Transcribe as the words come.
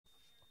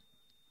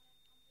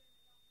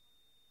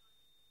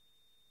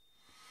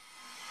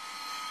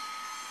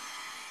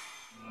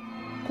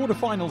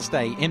Quarterfinals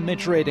day in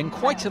Madrid, and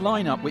quite a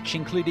lineup which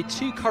included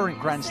two current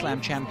Grand Slam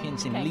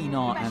champions in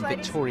Lina and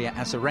Victoria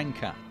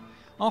Azarenka.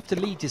 After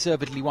Lee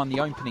deservedly won the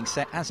opening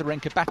set,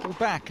 Azarenka battled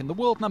back, and the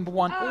world number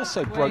one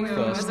also broke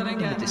first in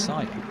the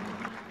decider.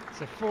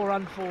 So 4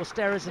 unforced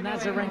errors, and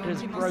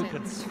Azarenka's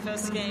broken.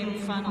 First game,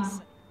 final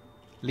set.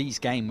 Lee's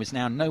game was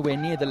now nowhere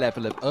near the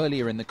level of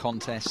earlier in the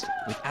contest,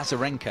 with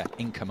Azarenka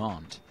in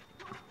command.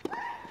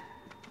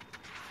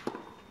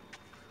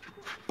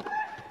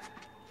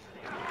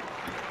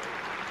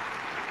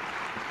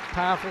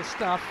 Powerful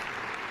stuff.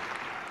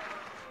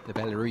 The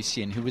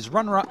Belarusian, who was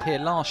runner-up here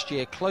last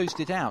year,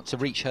 closed it out to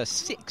reach her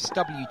 6th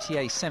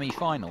WTA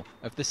semi-final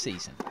of the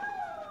season.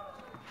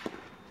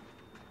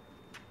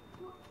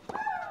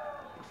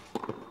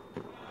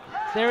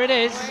 There it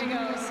is.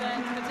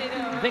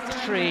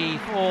 Victory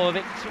for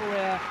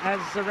Victoria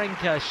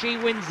Azarenka. She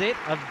wins it.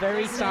 A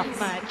very tough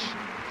match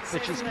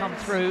which has come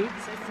through.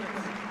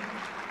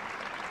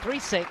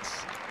 3-6,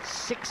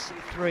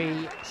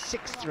 6-3,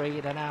 6-3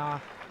 in an hour.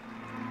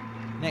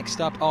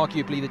 Next up,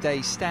 arguably the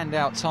day's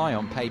standout tie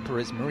on paper,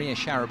 as Maria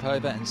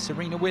Sharapova and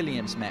Serena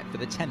Williams met for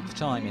the 10th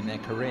time in their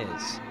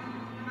careers.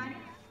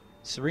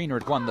 Serena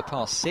had won the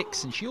past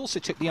 6, and she also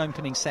took the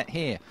opening set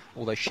here,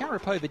 although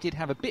Sharapova did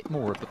have a bit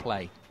more of the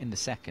play in the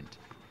second.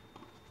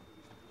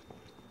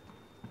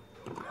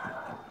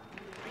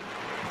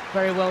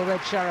 Very well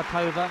read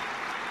Sharapova.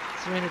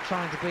 Serena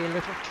trying to be a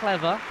little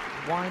clever.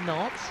 Why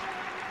not?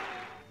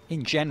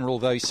 In general,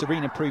 though,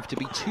 Serena proved to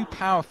be too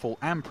powerful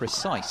and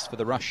precise for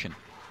the Russian.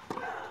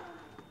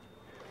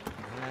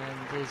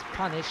 Is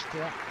punished.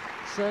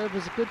 Serve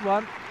was a good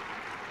one.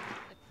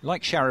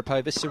 Like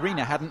Sharapova,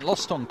 Serena hadn't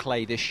lost on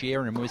clay this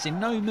year and was in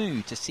no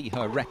mood to see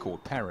her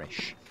record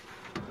perish.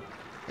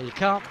 You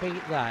can't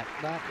beat that.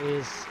 That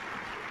is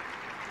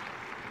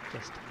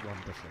just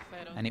wonderful.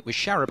 And it was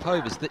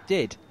Sharapova's that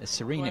did, as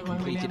Serena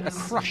completed a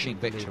crushing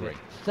victory.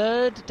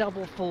 3rd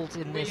double fault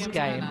in this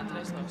game.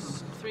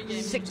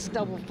 6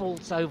 double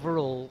faults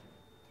overall.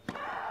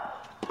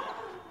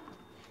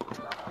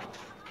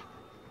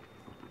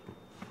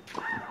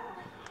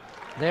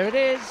 There it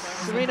is.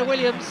 Serena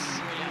Williams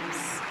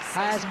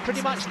has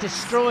pretty much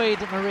destroyed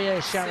Maria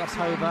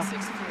Sharapova.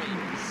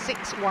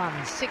 6-1,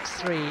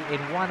 6-3 in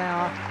 1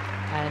 hour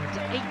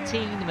and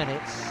 18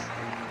 minutes.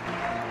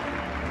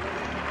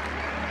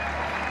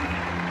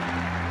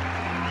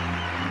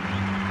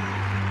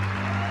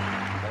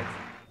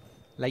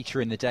 Later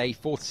in the day,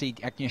 4th seed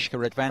Agnieszka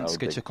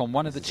Radwanska took on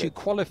one of the 2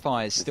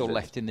 qualifiers still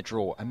left in the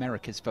draw,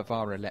 America's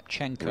Varvara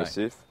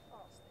Lepchenko.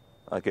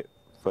 Okay,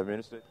 5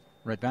 minutes.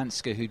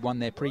 Radwanska, who'd won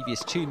their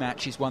previous 2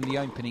 matches, won the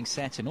opening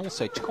set and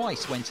also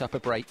twice went up a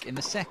break in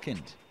the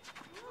second.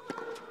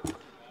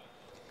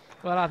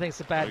 Well, I think it's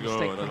a bad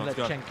mistake from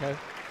Lepchenko.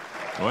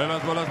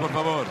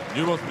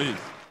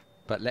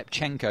 But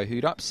Lepchenko,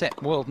 who'd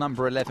upset world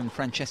number 11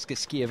 Francesca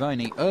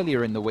Schiavone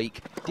earlier in the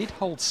week, did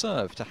hold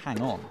serve to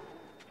hang on.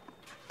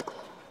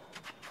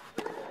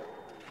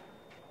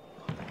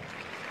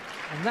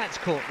 And that's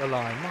caught the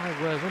line.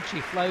 My word, when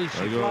she flows,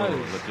 she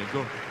flows.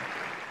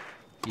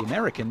 The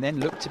American then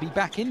looked to be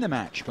back in the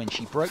match when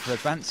she broke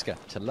Radwanska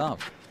to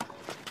love.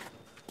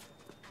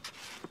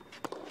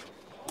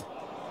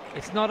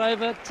 It's not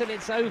over till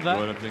it's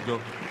over.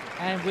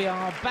 And we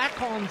are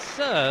back on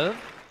serve.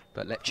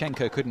 But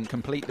Lepchenko couldn't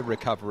complete the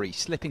recovery,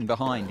 slipping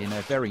behind in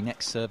her very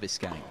next service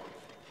game.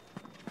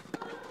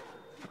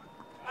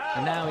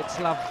 And now it's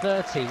love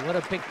 30. What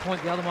a big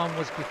point the other one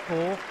was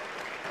before.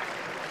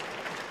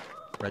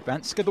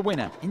 Radwanska the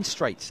winner in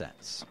straight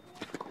sets.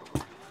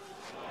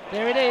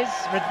 There it is.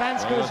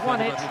 Radwanska has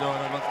won it.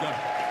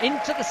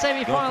 Into the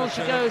semi-final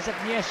she goes,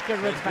 Agnieszka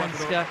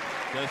Radwanska.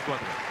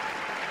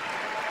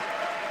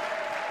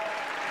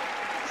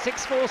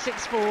 6-4,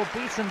 6-4,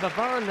 beaten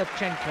Varvara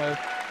Lepchenko.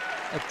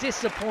 A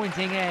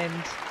disappointing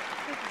end.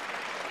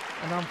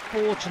 An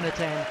unfortunate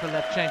end for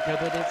Lepchenko,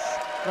 but it's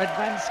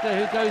Radwanska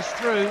who goes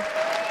through.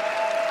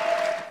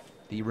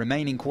 The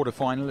remaining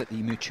quarterfinal at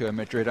the Mutua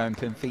Madrid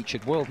Open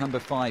featured world number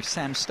 5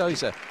 Sam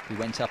Stosur, who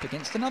went up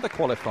against another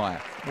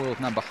qualifier, world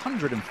number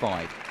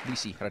 105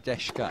 Lucie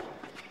Hradecka.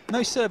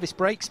 No service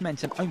breaks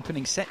meant an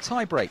opening set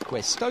tiebreak,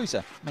 where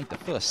Stosur made the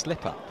first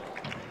slip-up.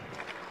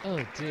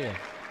 Oh dear.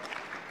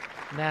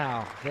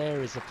 Now,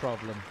 there is a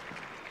problem.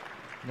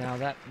 Now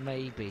that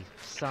maybe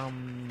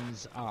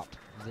sums up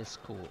this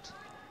court.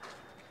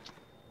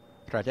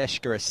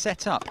 Hradecka is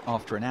set up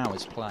after an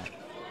hour's play.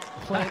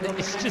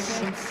 It's just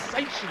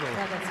sensational.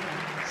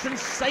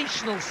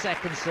 Sensational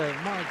second serve.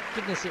 My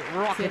goodness, it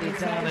rocketed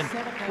down, and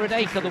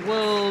Hradecka, the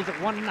world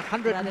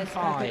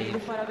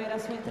 105,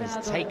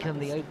 has taken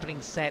the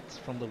opening set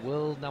from the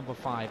world number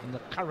 5 and the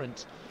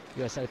current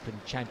US Open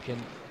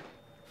champion.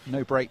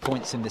 No break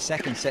points in the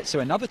second set, so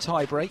another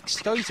tie break.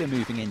 Stosur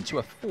moving into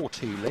a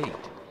 4-2 lead.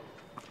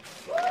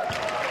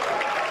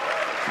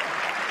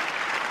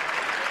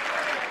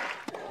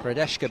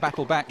 Hradecka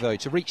battled back, though,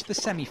 to reach the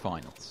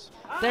semi-finals.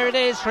 There it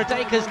is,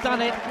 Hradecka's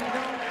done it.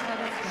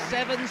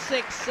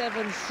 7-6,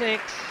 7-6.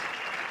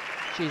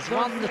 She's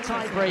won the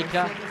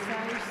tiebreaker.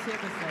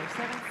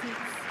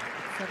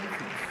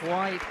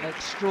 Quite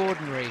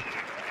extraordinary.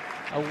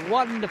 A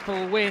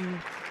wonderful win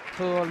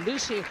for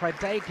Lucie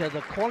Hradecka,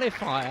 the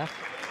qualifier.